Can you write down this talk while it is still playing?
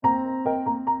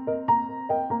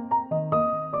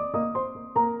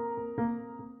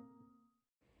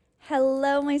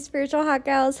Hello, my spiritual hot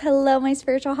gals. Hello, my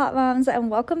spiritual hot moms, and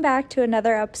welcome back to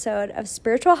another episode of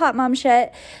Spiritual Hot Mom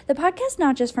Shit, the podcast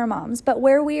not just for moms, but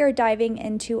where we are diving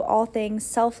into all things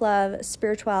self-love,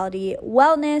 spirituality,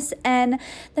 wellness, and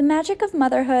the magic of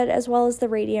motherhood, as well as the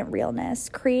radiant realness,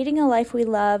 creating a life we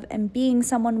love and being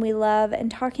someone we love, and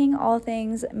talking all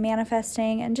things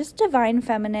manifesting and just divine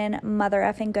feminine mother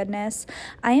effing goodness.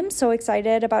 I am so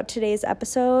excited about today's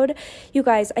episode. You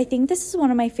guys, I think this is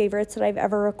one of my favorites that I've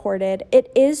ever recorded. It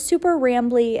is super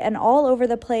rambly and all over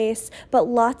the place, but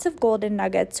lots of golden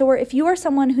nuggets. So if you are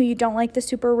someone who you don't like the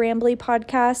super rambly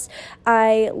podcast,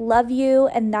 I love you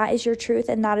and that is your truth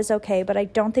and that is okay, but I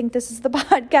don't think this is the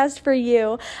podcast for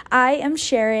you. I am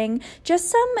sharing just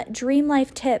some dream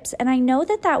life tips, and I know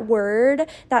that word,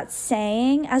 that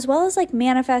saying, as well as like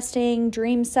manifesting,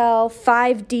 dream self,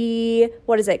 5D,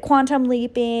 quantum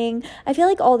leaping, I feel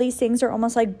like all these things are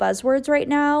almost like buzzwords right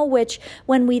now, which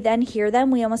when we then hear them,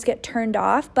 we almost get turned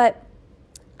off. But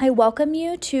I welcome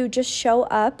you to just show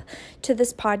up to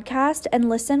this podcast and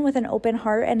listen with an open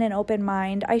heart and an open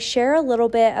mind. I share a little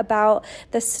bit about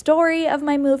the story of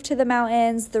my move to the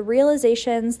mountains, the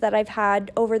realizations that I've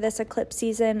had over this eclipse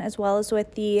season, as well as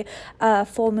with the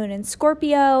full moon in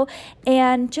Scorpio,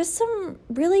 and just some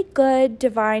really good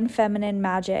divine feminine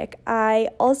magic. I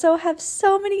also have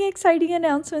so many exciting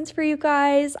announcements for you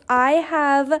guys. I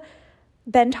have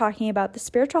been talking about the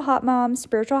Spiritual Hot Mom,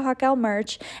 Spiritual Hot Gal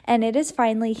merch, and it is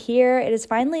finally here. It is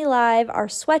finally live. Our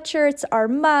sweatshirts, our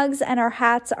mugs, and our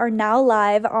hats are now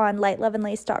live on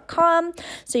lightloveandlace.com.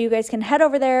 So you guys can head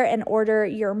over there and order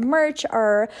your merch.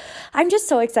 I'm just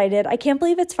so excited. I can't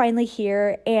believe it's finally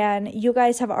here, and you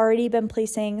guys have already been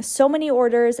placing so many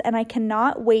orders, and I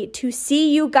cannot wait to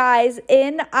see you guys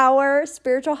in our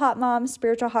Spiritual Hot Mom,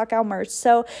 Spiritual Hot Gal merch.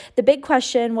 So the big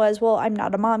question was, well, I'm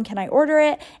not a mom. Can I order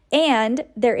it? And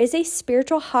there is a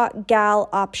spiritual hot gal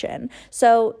option.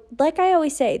 So like I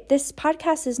always say, this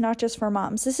podcast is not just for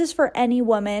moms. This is for any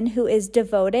woman who is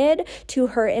devoted to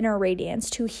her inner radiance,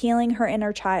 to healing her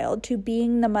inner child, to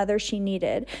being the mother she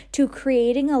needed, to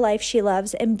creating a life she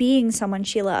loves and being someone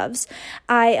she loves.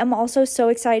 I am also so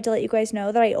excited to let you guys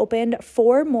know that I opened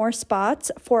 4 more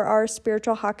spots for our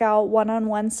Spiritual Hot Gal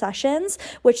one-on-one sessions,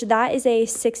 which that is a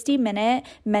 60-minute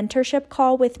mentorship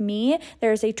call with me.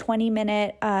 There's a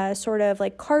 20-minute sort of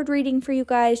like card reading for you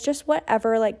guys, just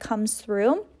whatever like comes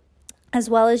through. As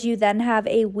well as you then have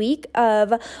a week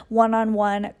of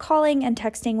one-on-one calling and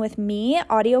texting with me,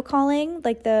 audio calling,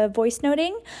 like the voice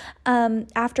noting,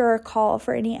 after our call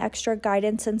for any extra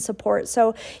guidance and support.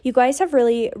 So you guys have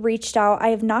really reached out. I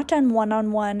have not done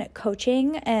one-on-one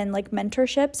coaching and like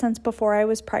mentorship since before I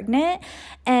was pregnant.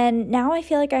 And now I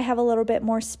feel like I have a little bit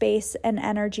more space and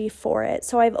energy for it.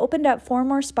 So I've opened up 4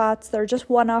 more spots. They're just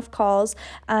one-off calls.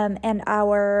 And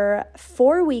our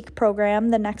 4-week program,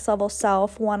 the Next Level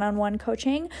Self one-on-one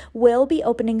coaching, will be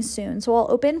opening soon. So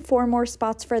I'll open 4 more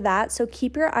spots for that. So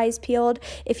keep your eyes peeled.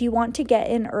 If you want to get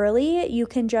in early, you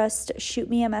can just shoot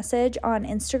me a message on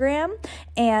Instagram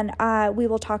and we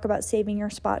will talk about saving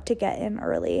your spot to get in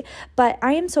early. But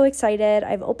I am so excited.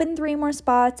 I've opened 3 more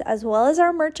spots, as well as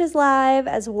our merch is live,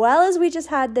 as well as we just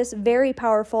had this very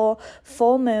powerful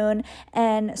full moon.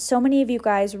 And so many of you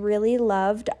guys really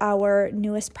loved our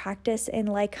newest practice in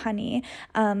Like Honey,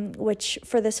 which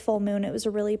for this full moon, it was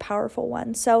a really powerful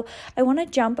one. So I want to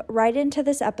jump right into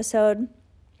this episode.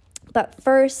 But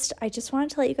first, I just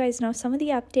wanted to let you guys know some of the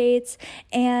updates,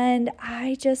 and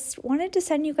I just wanted to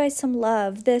send you guys some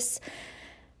love. This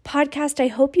podcast, I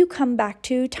hope you come back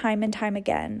to time and time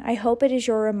again. I hope it is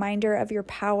your reminder of your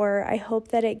power. I hope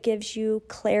that it gives you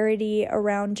clarity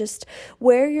around just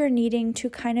where you're needing to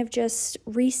kind of just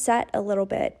reset a little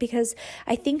bit, because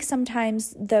I think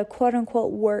sometimes the quote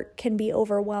unquote work can be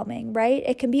overwhelming, right?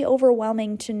 It can be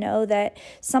overwhelming to know that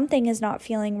something is not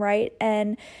feeling right,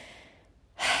 and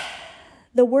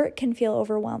the work can feel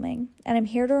overwhelming. And I'm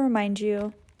here to remind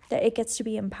you that it gets to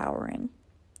be empowering.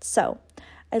 So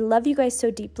I love you guys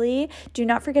so deeply. Do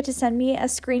not forget to send me a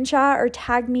screenshot or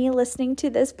tag me listening to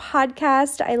this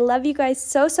podcast. I love you guys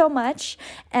so, so much,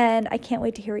 and I can't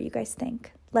wait to hear what you guys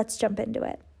think. Let's jump into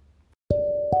it.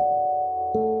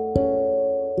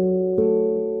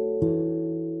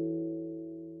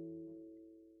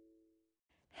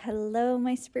 Hello,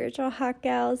 my spiritual hot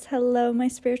gals. Hello, my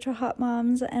spiritual hot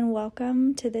moms, and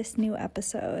welcome to this new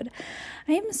episode.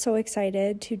 I am so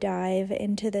excited to dive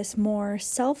into this more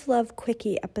self-love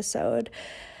quickie episode.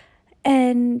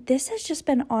 And this has just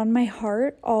been on my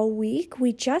heart all week.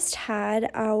 We just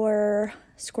had our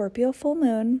Scorpio full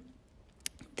moon.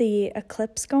 the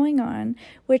eclipse going on,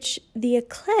 which the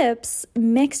eclipse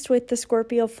mixed with the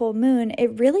Scorpio full moon,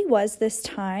 it really was this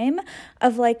time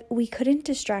of like, we couldn't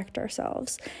distract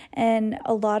ourselves. And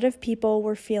a lot of people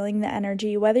were feeling the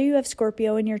energy, whether you have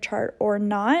Scorpio in your chart or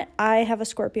not. I have a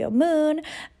Scorpio moon.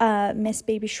 Miss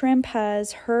Baby Shrimp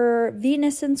has her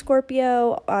Venus in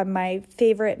Scorpio. My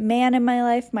favorite man in my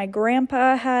life, my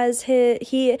grandpa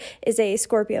he is a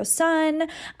Scorpio sun.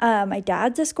 My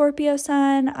dad's a Scorpio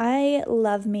sun. I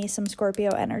love me some Scorpio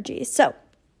energy. So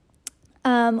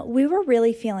we were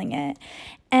really feeling it.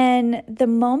 And the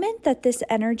moment that this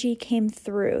energy came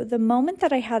through, the moment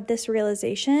that I had this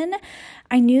realization,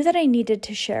 I knew that I needed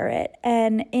to share it.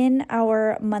 And in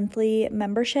our monthly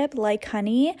membership, Like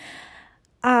Honey,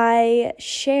 I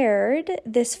shared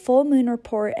this full moon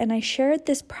report, and I shared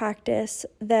this practice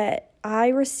that I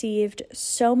received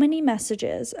so many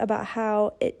messages about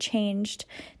how it changed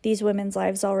these women's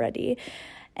lives already.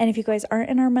 And if you guys aren't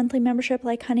in our monthly membership,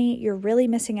 Like Honey, you're really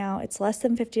missing out. It's less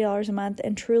than $50 a month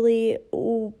and truly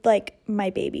like my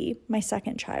baby, my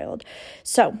second child.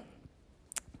 So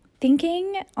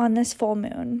thinking on this full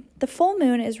moon, the full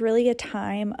moon is really a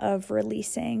time of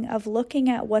releasing, of looking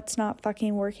at what's not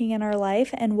fucking working in our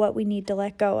life and what we need to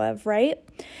let go of, right?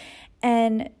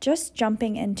 And just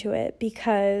jumping into it,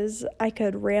 because I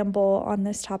could ramble on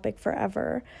this topic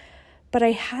forever. But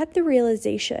I had the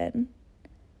realization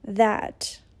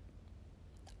that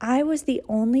I was the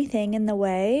only thing in the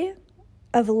way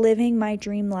of living my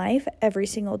dream life every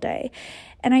single day.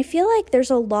 And I feel like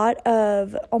there's a lot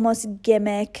of almost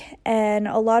gimmick and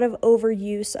a lot of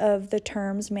overuse of the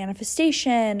terms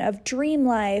manifestation, of dream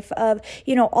life, of,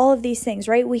 all of these things,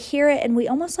 right? We hear it and we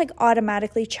almost like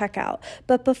automatically check out.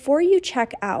 But before you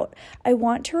check out, I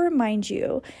want to remind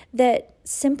you that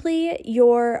simply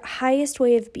your highest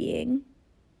way of being,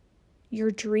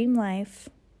 your dream life,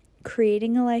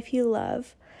 creating a life you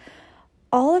love,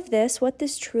 all of this, what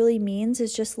this truly means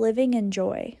is just living in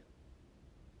joy.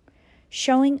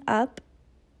 Showing up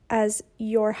as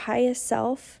your highest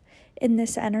self in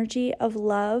this energy of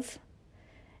love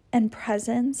and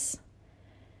presence,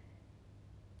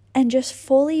 and just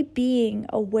fully being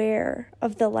aware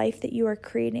of the life that you are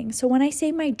creating. So when I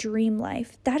say my dream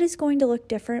life, that is going to look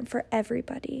different for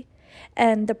everybody.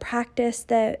 And the practice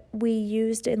that we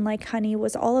used in Like Honey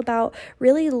was all about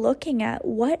really looking at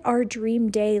what our dream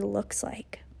day looks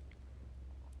like.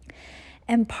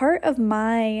 And part of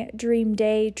my dream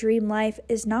day, dream life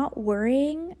is not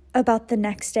worrying about the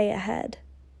next day ahead,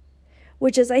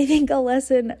 which is, I think, a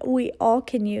lesson we all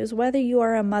can use, whether you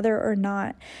are a mother or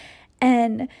not.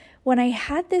 And when I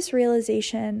had this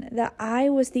realization that I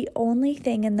was the only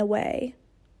thing in the way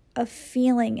of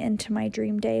feeling into my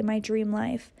dream day, my dream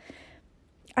life,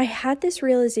 I had this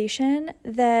realization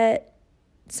that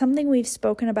something we've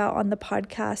spoken about on the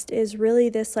podcast is really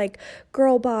this like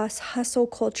girl boss hustle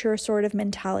culture sort of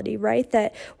mentality, right?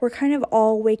 That we're kind of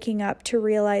all waking up to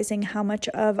realizing how much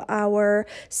of our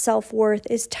self-worth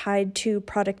is tied to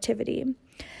productivity.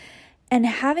 And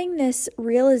having this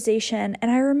realization, and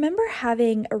I remember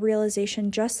having a realization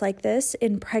just like this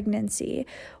in pregnancy,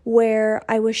 where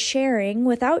I was sharing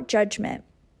without judgment.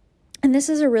 And this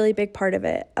is a really big part of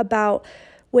it, about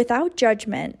without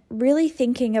judgment, really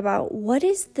thinking about what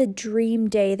is the dream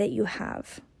day that you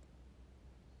have.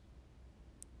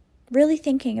 Really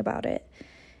thinking about it.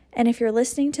 And if you're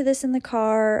listening to this in the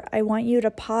car, I want you to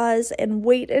pause and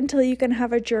wait until you can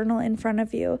have a journal in front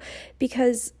of you.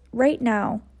 Because right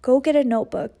now, go get a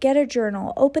notebook, get a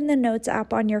journal, open the notes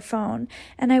app on your phone.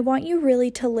 And I want you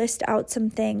really to list out some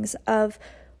things of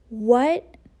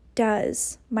what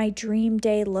does my dream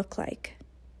day look like?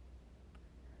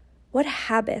 What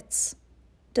habits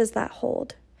does that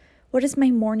hold? What does my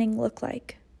morning look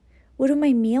like? What do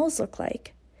my meals look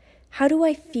like? How do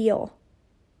I feel?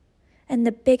 And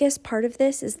the biggest part of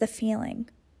this is the feeling.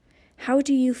 How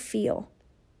do you feel?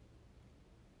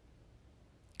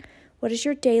 What does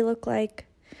your day look like?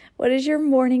 What is your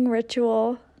morning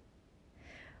ritual?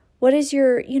 What is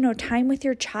your, time with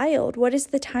your child? What is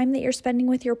the time that you're spending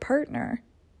with your partner?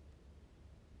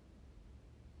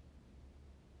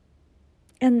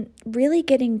 And really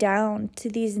getting down to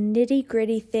these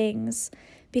nitty-gritty things,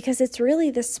 because it's really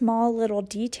the small little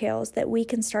details that we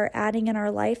can start adding in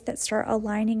our life that start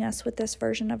aligning us with this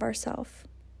version of ourselves.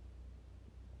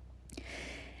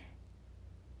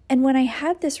 And when I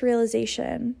had this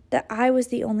realization that I was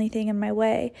the only thing in my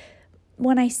way,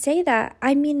 when I say that,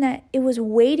 I mean that it was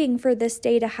waiting for this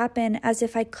day to happen as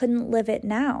if I couldn't live it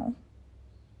now.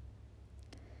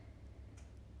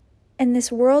 And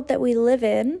this world that we live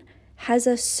in has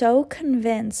us so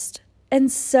convinced and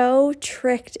so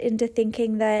tricked into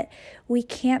thinking that we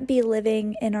can't be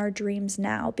living in our dreams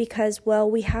now because, well,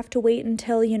 we have to wait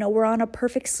until, we're on a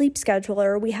perfect sleep schedule,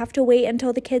 or we have to wait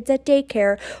until the kid's at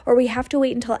daycare, or we have to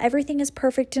wait until everything is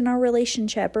perfect in our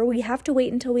relationship, or we have to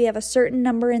wait until we have a certain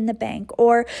number in the bank,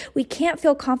 or we can't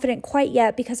feel confident quite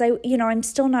yet because I'm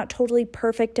still not totally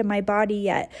perfect in my body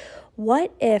yet.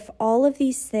 What if all of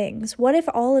these things, we're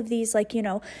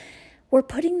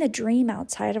putting the dream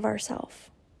outside of ourselves?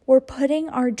 We're putting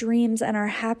our dreams and our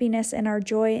happiness and our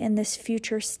joy in this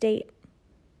future state.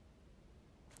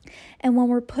 And when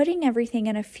we're putting everything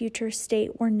in a future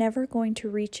state, we're never going to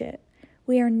reach it.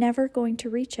 We are never going to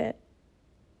reach it.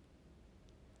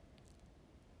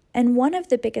 And one of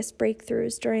the biggest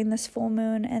breakthroughs during this full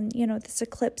moon and, this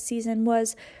eclipse season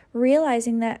was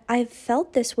realizing that I've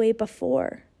felt this way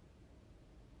before.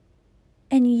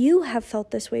 And you have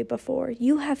felt this way before.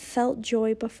 You have felt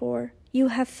joy before. You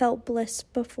have felt bliss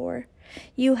before.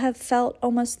 You have felt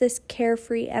almost this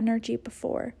carefree energy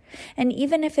before. And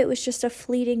even if it was just a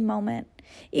fleeting moment,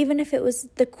 even if it was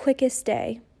the quickest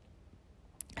day,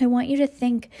 I want you to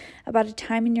think about a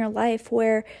time in your life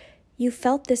where you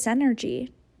felt this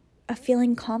energy, of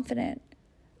feeling confident,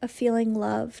 of feeling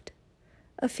loved,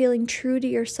 of feeling true to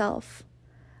yourself,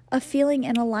 of feeling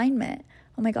in alignment.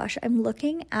 Oh my gosh, I'm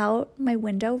looking out my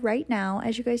window right now.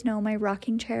 As you guys know, my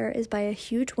rocking chair is by a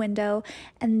huge window,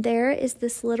 and there is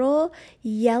this little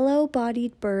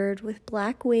yellow-bodied bird with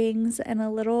black wings and a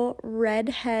little red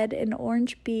head and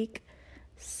orange beak.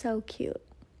 So cute.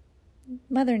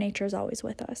 Mother Nature is always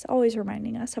with us, always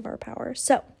reminding us of our power.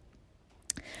 So,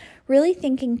 really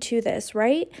thinking to this,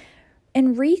 right?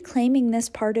 And reclaiming this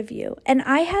part of you. And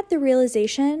I had the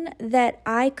realization that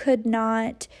I could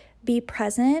not be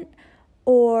present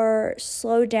or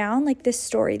slow down, like this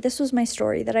story. This was my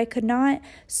story, that I could not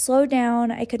slow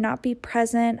down. I could not be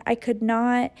present. I could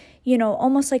not,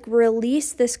 almost like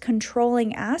release this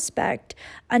controlling aspect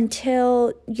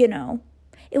until,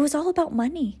 it was all about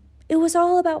money. It was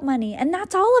all about money. And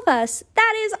that's all of us.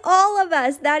 That is all of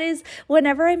us. That is,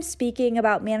 whenever I'm speaking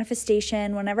about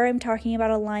manifestation, whenever I'm talking about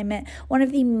alignment, one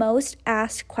of the most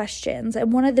asked questions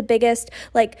and one of the biggest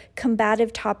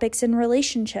combative topics in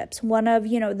relationships, one of,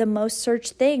 the most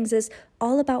searched things is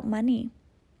all about money.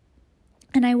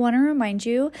 And I want to remind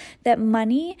you that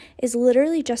money is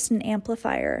literally just an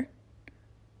amplifier.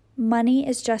 Money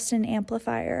is just an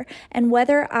amplifier. And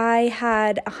whether I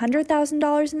had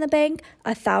 $100,000 in the bank,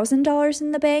 $1,000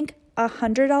 in the bank,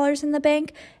 $100 in the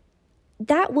bank,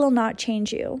 that will not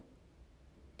change you.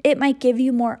 It might give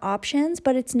you more options,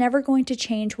 but it's never going to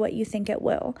change what you think it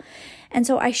will. And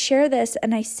so I share this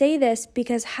and I say this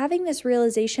because having this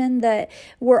realization that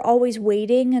we're always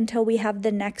waiting until we have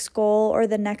the next goal or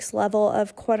the next level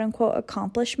of quote unquote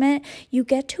accomplishment, you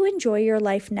get to enjoy your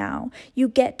life now. You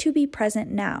get to be present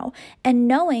now. And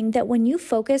knowing that when you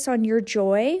focus on your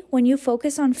joy, when you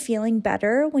focus on feeling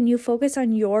better, when you focus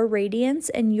on your radiance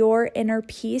and your inner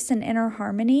peace and inner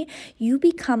harmony, you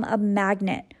become a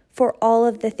magnet for all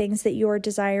of the things that you are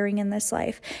desiring in this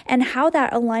life. And how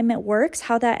that alignment works,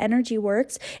 how that energy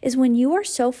works, is when you are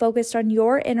so focused on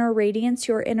your inner radiance,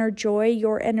 your inner joy,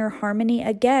 your inner harmony,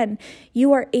 again,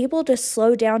 you are able to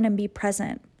slow down and be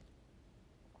present.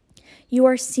 You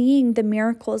are seeing the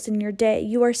miracles in your day.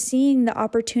 You are seeing the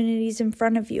opportunities in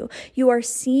front of you. You are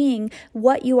seeing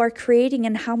what you are creating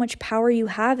and how much power you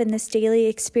have in this daily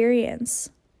experience.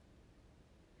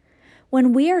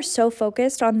 When we are so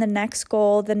focused on the next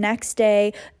goal, the next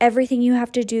day, everything you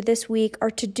have to do this week, our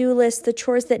to-do list, the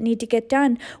chores that need to get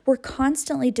done, we're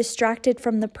constantly distracted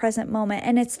from the present moment.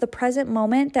 And it's the present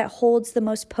moment that holds the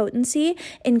most potency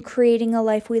in creating a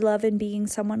life we love and being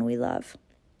someone we love.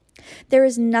 There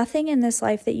is nothing in this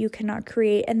life that you cannot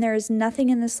create, and there is nothing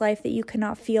in this life that you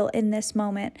cannot feel in this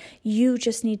moment. You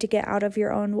just need to get out of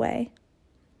your own way.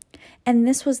 And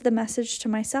this was the message to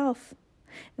myself.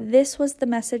 This was the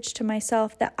message to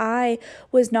myself, that I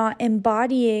was not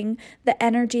embodying the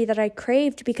energy that I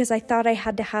craved because I thought I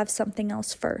had to have something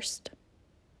else first.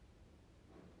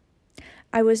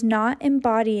 I was not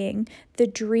embodying the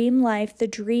dream life, the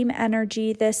dream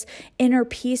energy, this inner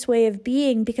peace way of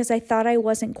being because I thought I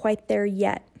wasn't quite there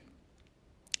yet.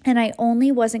 And I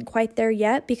only wasn't quite there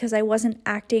yet because I wasn't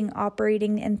acting,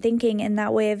 operating, and thinking in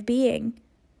that way of being.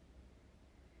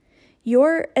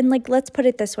 Let's put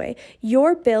it this way,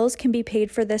 your bills can be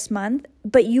paid for this month,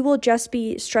 but you will just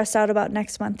be stressed out about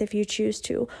next month if you choose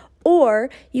to. Or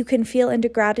you can feel into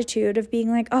gratitude of being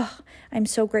like, oh, I'm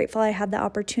so grateful I had the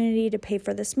opportunity to pay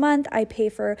for this month. I pay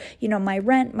for, my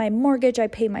rent, my mortgage, I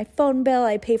pay my phone bill,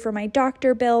 I pay for my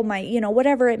doctor bill, my,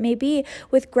 whatever it may be,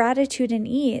 with gratitude and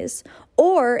ease.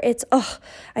 Or it's, oh,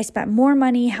 I spent more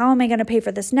money. How am I going to pay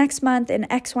for this next month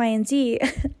in X, Y, and Z?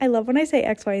 I love when I say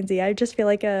X, Y, and Z. I just feel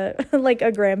like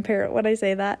a grandparent when I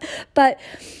say that. But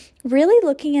really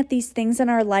looking at these things in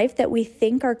our life that we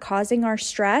think are causing our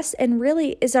stress, and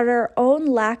really is it our own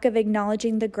lack of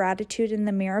acknowledging the gratitude and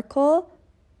the miracle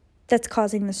that's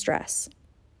causing the stress.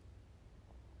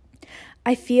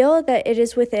 I feel that it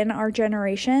is within our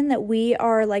generation that we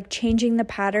are like changing the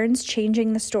patterns,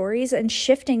 changing the stories, and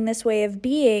shifting this way of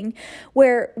being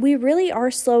where we really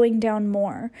are slowing down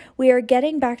more. We are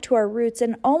getting back to our roots,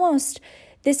 and almost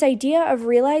this idea of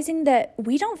realizing that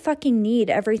we don't fucking need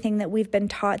everything that we've been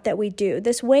taught that we do.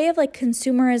 This way of like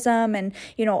consumerism and,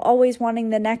 always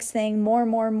wanting the next thing,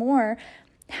 more.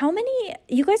 How many,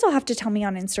 you guys will have to tell me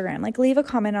on Instagram, like leave a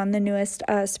comment on the newest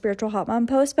Spiritual Hot Mom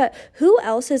post, but who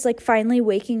else is like finally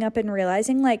waking up and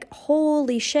realizing like,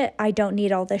 holy shit, I don't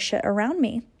need all this shit around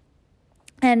me.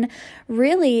 And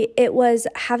really, it was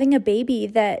having a baby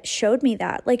that showed me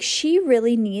that. Like, she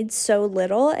really needs so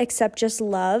little except just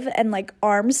love and like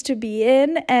arms to be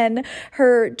in and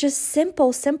her just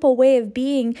simple way of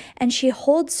being. And she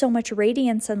holds so much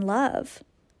radiance and love.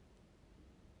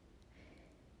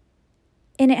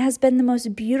 And it has been the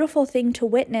most beautiful thing to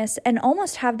witness and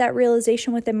almost have that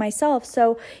realization within myself.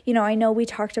 So, I know we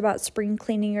talked about spring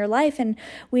cleaning your life, and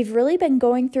we've really been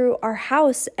going through our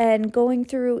house and going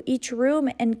through each room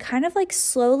and kind of like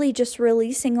slowly just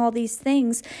releasing all these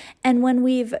things. And when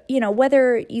we've,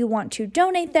 whether you want to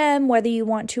donate them, whether you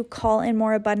want to call in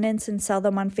more abundance and sell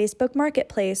them on Facebook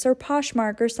Marketplace or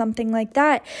Poshmark or something like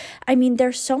that. I mean,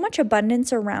 there's so much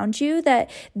abundance around you that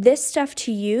this stuff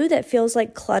to you that feels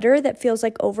like clutter, that feels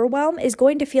like overwhelm, is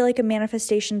going to feel like a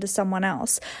manifestation to someone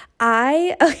else.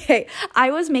 I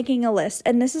was making a list,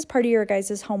 and this is part of your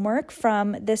guys' homework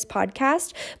from this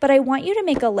podcast, but I want you to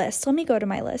make a list. Let me go to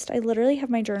my list. I literally have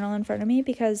my journal in front of me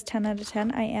because 10 out of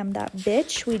 10, I am that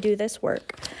bitch. We do this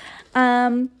work.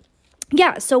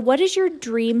 So what does your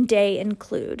dream day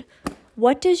include?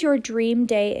 What does your dream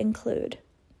day include?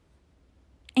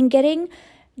 And getting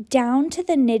down to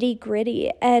the nitty gritty.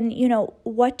 And,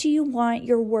 what do you want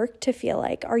your work to feel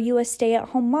like? Are you a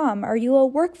stay-at-home mom? Are you a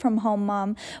work-from-home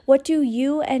mom? What do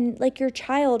you and like your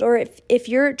child, or if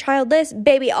you're childless,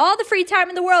 baby, all the free time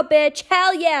in the world, bitch.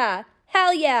 Hell yeah.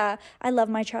 Hell yeah. I love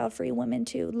my child-free women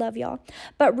too. Love y'all.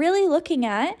 But really looking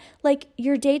at like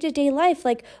your day-to-day life,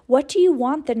 like what do you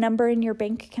want the number in your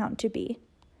bank account to be?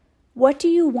 What do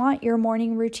you want your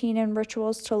morning routine and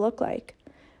rituals to look like?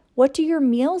 What do your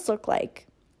meals look like?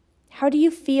 How do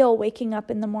you feel waking up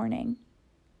in the morning?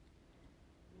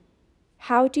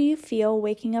 How do you feel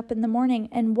waking up in the morning?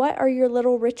 And what are your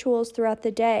little rituals throughout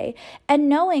the day? And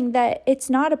knowing that it's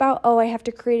not about, oh, I have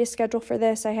to create a schedule for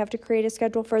this, I have to create a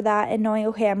schedule for that, and knowing,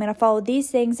 okay, I'm going to follow these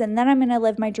things and then I'm going to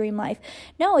live my dream life.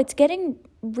 No, it's getting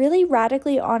really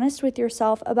radically honest with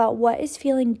yourself about what is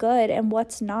feeling good and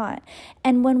what's not.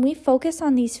 And when we focus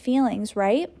on these feelings,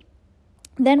 right,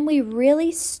 then we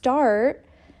really start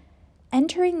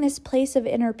entering this place of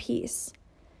inner peace.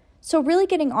 So really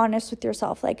getting honest with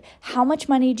yourself, like how much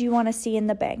money do you want to see in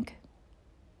the bank?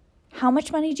 How much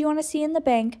money do you want to see in the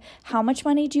bank? How much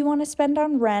money do you want to spend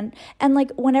on rent? And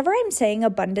like whenever I'm saying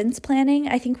abundance planning,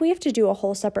 I think we have to do a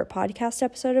whole separate podcast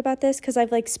episode about this because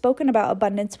I've like spoken about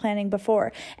abundance planning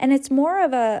before. And it's more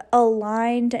of a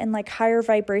aligned and like higher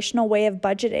vibrational way of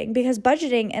budgeting, because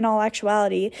budgeting in all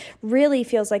actuality really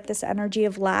feels like this energy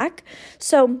of lack.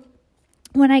 So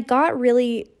when I got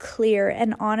really clear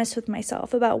and honest with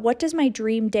myself about what does my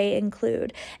dream day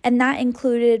include, and that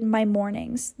included my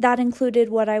mornings, that included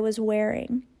what I was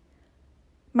wearing,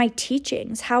 my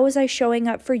teachings, how was I showing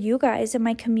up for you guys in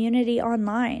my community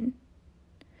online,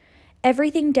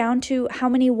 everything down to how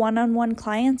many one-on-one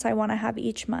clients I want to have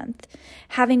each month,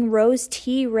 having rose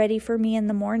tea ready for me in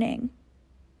the morning,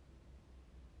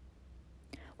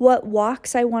 what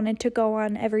walks I wanted to go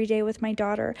on every day with my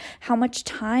daughter, how much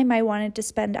time I wanted to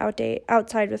spend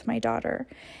outside with my daughter,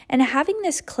 and having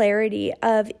this clarity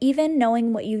of even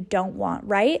knowing what you don't want,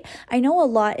 right? I know a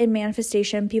lot in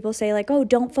manifestation, people say like, oh,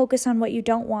 don't focus on what you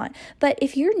don't want. But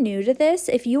if you're new to this,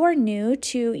 if you are new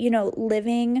to,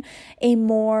 living a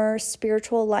more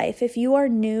spiritual life, if you are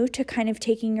new to kind of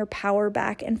taking your power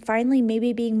back and finally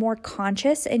maybe being more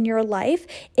conscious in your life,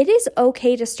 it is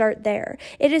okay to start there.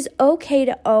 It is okay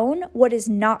to own what is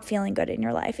not feeling good in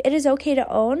your life. It is okay to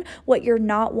own what you're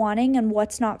not wanting and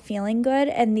what's not feeling good,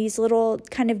 and these little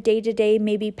kind of day-to-day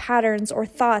maybe patterns or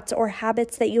thoughts or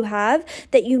habits that you have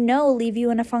that leave you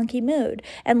in a funky mood.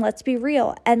 And let's be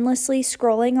real, endlessly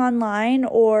scrolling online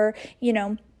or,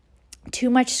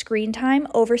 too much screen time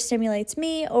overstimulates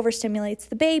me, overstimulates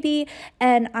the baby.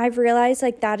 And I've realized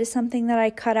that is something that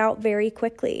I cut out very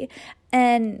quickly.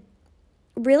 And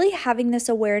really having this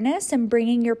awareness and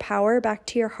bringing your power back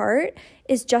to your heart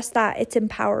is just that. It's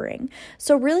empowering.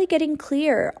 So really getting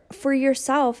clear for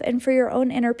yourself and for your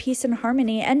own inner peace and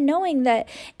harmony, and knowing that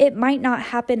it might not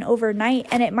happen overnight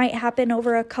and it might happen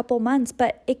over a couple months,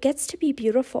 but it gets to be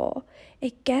beautiful.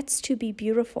 It gets to be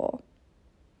beautiful.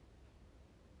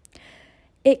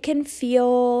 It can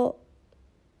feel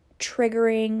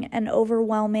triggering and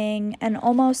overwhelming and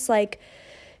almost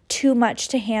too much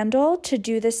to handle to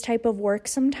do this type of work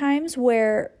sometimes,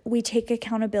 where we take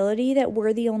accountability that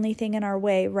we're the only thing in our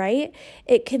way, right?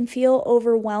 It can feel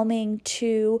overwhelming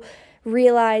to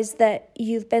realize that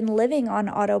you've been living on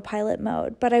autopilot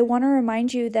mode. But I want to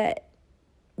remind you that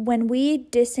when we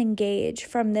disengage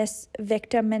from this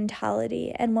victim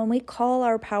mentality and when we call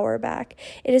our power back,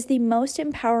 it is the most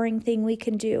empowering thing we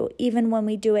can do, even when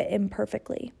we do it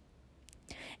imperfectly.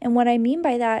 And what I mean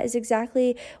by that is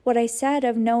exactly what I said,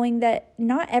 of knowing that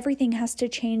not everything has to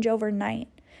change overnight,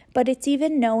 but it's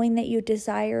even knowing that you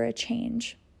desire a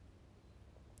change.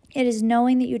 It is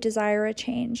knowing that you desire a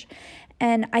change.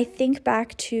 And I think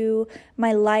back to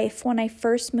my life when I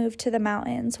first moved to the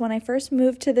mountains, when I first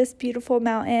moved to this beautiful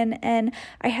mountain, and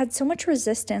I had so much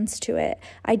resistance to it.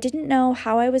 I didn't know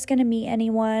how I was going to meet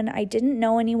anyone. I didn't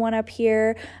know anyone up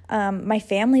here. My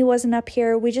family wasn't up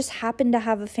here. We just happened to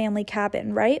have a family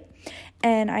cabin, right?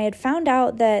 And I had found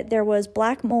out that there was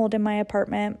black mold in my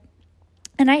apartment.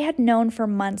 And I had known for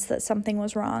months that something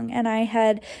was wrong, and I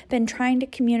had been trying to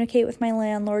communicate with my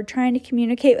landlord,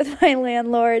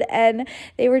 and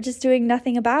they were just doing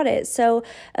nothing about it. So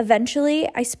eventually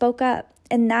I spoke up,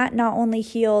 and that not only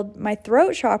healed my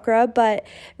throat chakra, but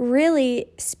really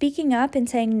speaking up and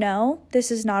saying, no,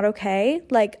 this is not okay.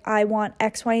 I want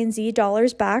X, Y, and Z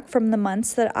dollars back from the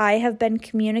months that I have been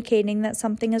communicating that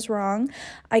something is wrong.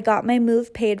 I got my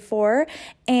move paid for,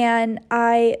 and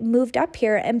I moved up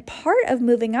here. And part of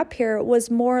moving up here was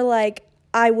more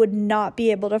I would not be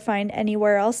able to find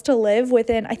anywhere else to live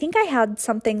within, I think I had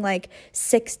something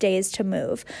 6 days to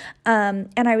move. And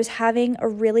I was having a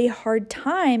really hard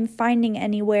time finding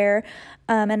anywhere.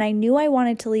 And I knew I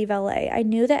wanted to leave LA. I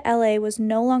knew that LA was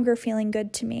no longer feeling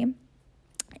good to me.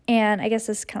 And I guess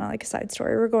this is kind of a side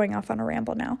story. We're going off on a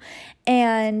ramble now.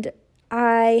 And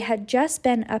I had just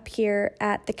been up here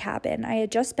at the cabin. I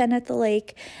had just been at the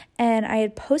lake, and I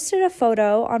had posted a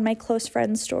photo on my close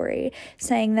friend's story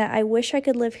saying that I wish I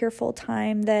could live here full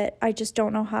time, that I just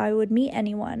don't know how I would meet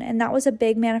anyone. And that was a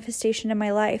big manifestation in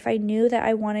my life. I knew that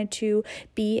I wanted to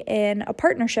be in a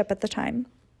partnership at the time.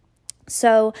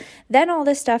 So then all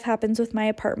this stuff happens with my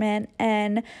apartment,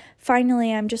 and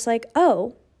finally I'm just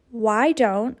why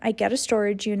don't I get a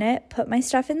storage unit, put my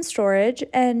stuff in storage,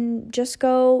 and just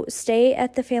go stay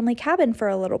at the family cabin for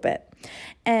a little bit?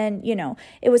 And,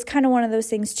 it was kind of one of those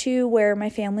things too, where my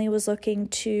family was looking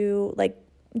to,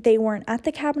 they weren't at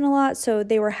the cabin a lot, so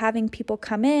they were having people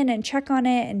come in and check on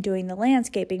it and doing the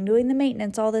landscaping, doing the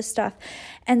maintenance, all this stuff.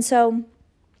 And so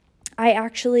I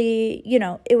actually,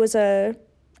 it was a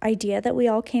idea that we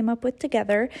all came up with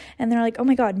together, and they're like, oh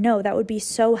my God, no, that would be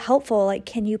so helpful.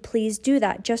 Can you please do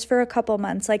that just for a couple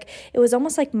months? It was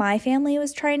almost like my family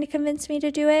was trying to convince me to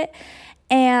do it.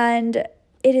 And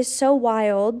it is so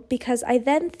wild, because I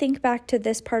then think back to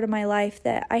this part of my life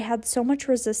that I had so much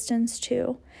resistance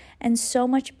to, and so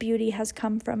much beauty has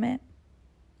come from it.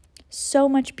 So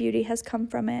much beauty has come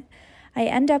from it. I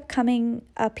end up coming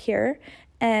up here,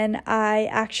 and I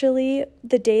actually,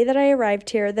 the day that I arrived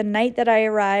here, the night that I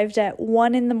arrived at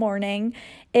 1 a.m,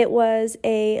 it was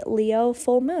a Leo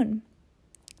full moon.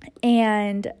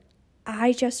 And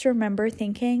I just remember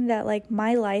thinking that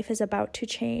my life is about to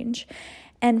change.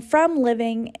 And from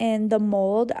living in the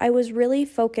mold, I was really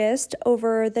focused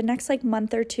over the next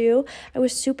month or two. I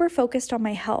was super focused on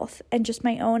my health and just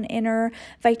my own inner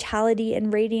vitality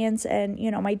and radiance. And,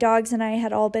 my dogs and I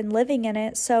had all been living in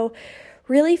it. So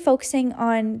really focusing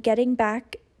on getting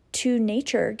back to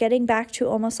nature, getting back to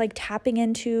almost tapping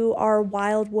into our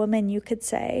wild woman, you could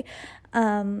say,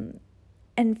 and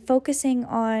focusing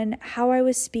on how I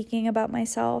was speaking about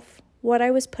myself, what I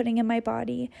was putting in my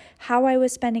body, how I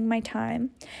was spending my time.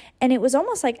 And it was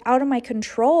almost out of my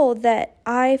control that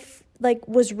I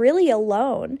was really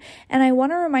alone. And I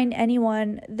want to remind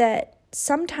anyone that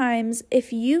sometimes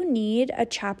if you need a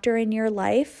chapter in your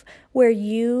life where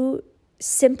you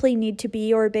simply need to be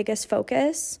your biggest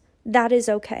focus, that is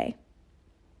okay.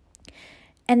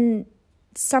 And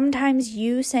sometimes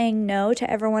you saying no to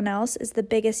everyone else is the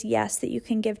biggest yes that you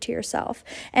can give to yourself.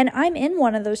 And I'm in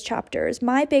one of those chapters.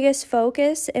 My biggest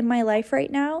focus in my life right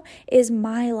now is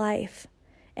my life.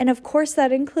 And of course,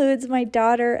 that includes my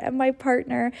daughter and my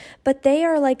partner, but they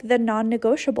are like the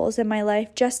non-negotiables in my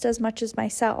life just as much as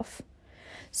myself.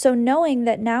 So knowing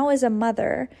that now as a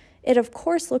mother, it of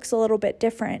course looks a little bit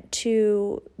different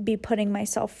to be putting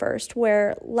myself first,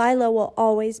 where Lila will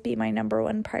always be my number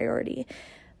one priority.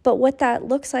 But what that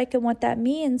looks like and what that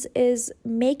means is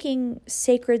making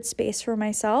sacred space for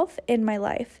myself in my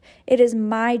life. It is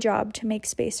my job to make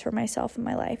space for myself in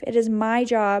my life. It is my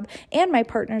job and my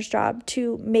partner's job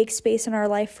to make space in our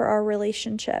life for our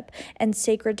relationship and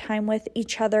sacred time with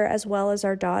each other as well as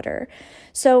our daughter.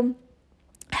 So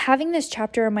having this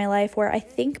chapter in my life where I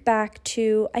think back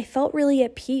to, I felt really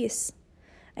at peace.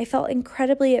 I felt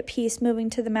incredibly at peace moving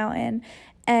to the mountain.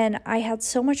 And I had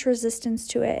so much resistance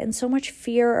to it and so much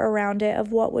fear around it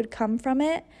of what would come from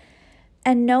it.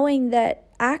 And knowing that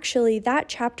actually that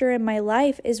chapter in my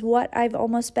life is what I've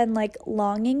almost been like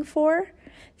longing for,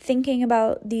 thinking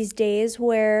about these days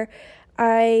where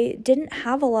I didn't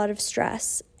have a lot of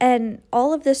stress. And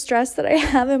all of the stress that I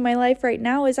have in my life right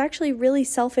now is actually really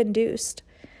self-induced.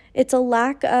 It's a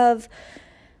lack of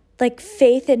like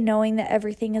faith in knowing that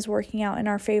everything is working out in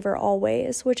our favor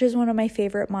always, which is one of my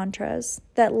favorite mantras,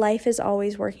 that life is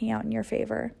always working out in your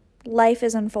favor. Life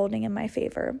is unfolding in my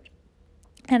favor.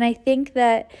 And I think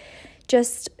that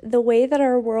just the way that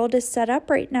our world is set up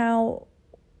right now,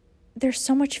 there's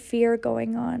so much fear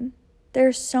going on.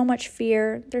 There's so much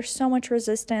fear. There's so much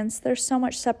resistance. There's so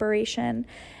much separation.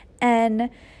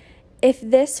 And if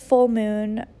this full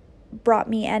moon brought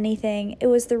me anything, it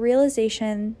was the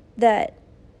realization that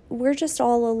we're just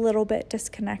all a little bit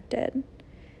disconnected.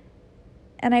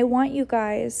 And I want you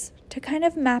guys to kind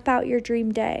of map out your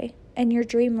dream day and your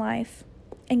dream life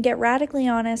and get radically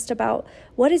honest about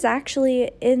what is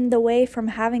actually in the way from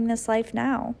having this life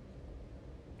now.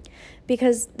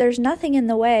 Because there's nothing in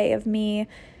the way of me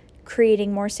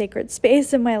creating more sacred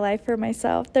space in my life for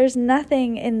myself. There's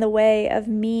nothing in the way of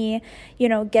me,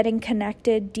 getting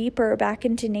connected deeper back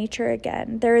into nature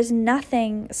again. There is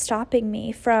nothing stopping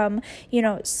me from,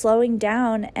 slowing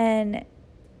down and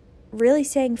really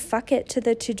saying fuck it to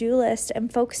the to-do list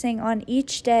and focusing on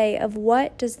each day of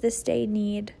what does this day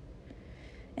need.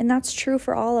 And that's true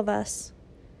for all of us.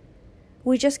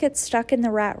 We just get stuck in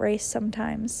the rat race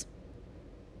sometimes.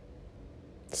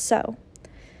 So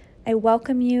I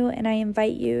welcome you and I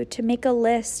invite you to make a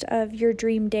list of your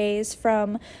dream days,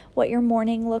 from what your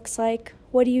morning looks like.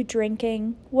 What are you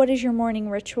drinking? What is your morning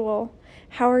ritual?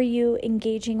 How are you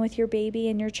engaging with your baby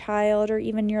and your child, or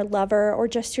even your lover, or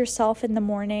just yourself in the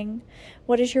morning?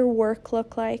 What does your work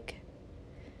look like?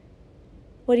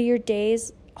 What do your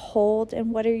days hold,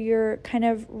 and what are your kind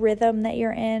of rhythm that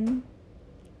you're in?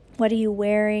 What are you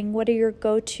wearing? What are your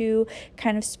go-to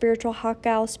kind of spiritual hot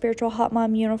gal, spiritual hot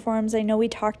mom uniforms? I know we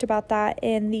talked about that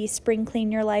in the Spring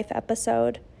Clean Your Life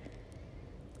episode.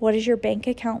 What does your bank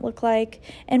account look like?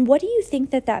 And what do you think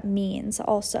that means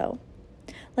also?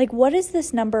 Like, what does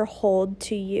this number hold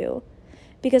to you?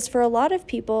 Because for a lot of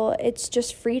people, it's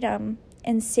just freedom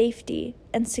and safety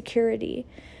and security.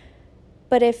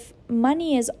 But if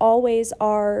money is always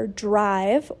our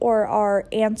drive or our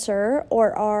answer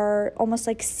or our almost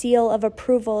like seal of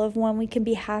approval of when we can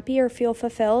be happy or feel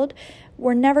fulfilled,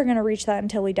 we're never going to reach that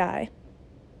until we die.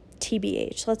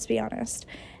 TBH, let's be honest.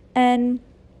 And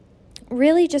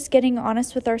really just getting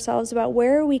honest with ourselves about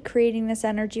where are we creating this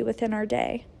energy within our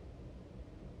day.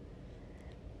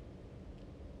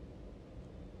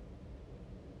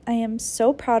 I am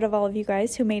so proud of all of you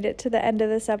guys who made it to the end of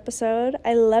this episode.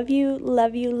 I love you,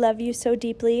 love you, love you so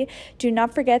deeply. Do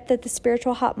not forget that the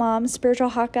Spiritual Hot Mom, Spiritual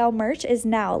Hot Gal merch is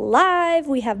now live.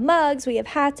 We have mugs, we have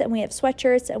hats, and we have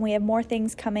sweatshirts, and we have more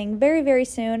things coming very, very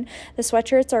soon. The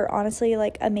sweatshirts are honestly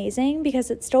like amazing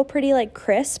because it's still pretty like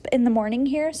crisp in the morning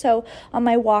here. So on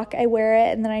my walk, I wear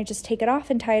it and then I just take it off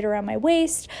and tie it around my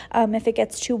waist if it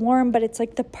gets too warm. But it's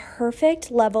like the perfect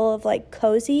level of like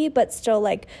cozy, but still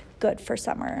like good for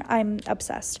summer. I'm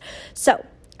obsessed. So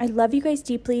I love you guys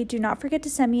deeply. Do not forget to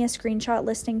send me a screenshot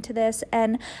listening to this.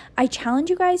 And I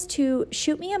challenge you guys to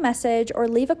shoot me a message or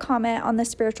leave a comment on the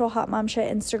Spiritual Hot Mom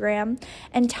Shit Instagram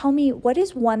and tell me what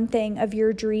is one thing of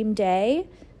your dream day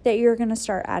that you're going to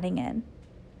start adding in.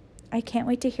 I can't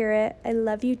wait to hear it. I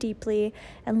love you deeply,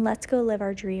 and let's go live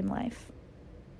our dream life.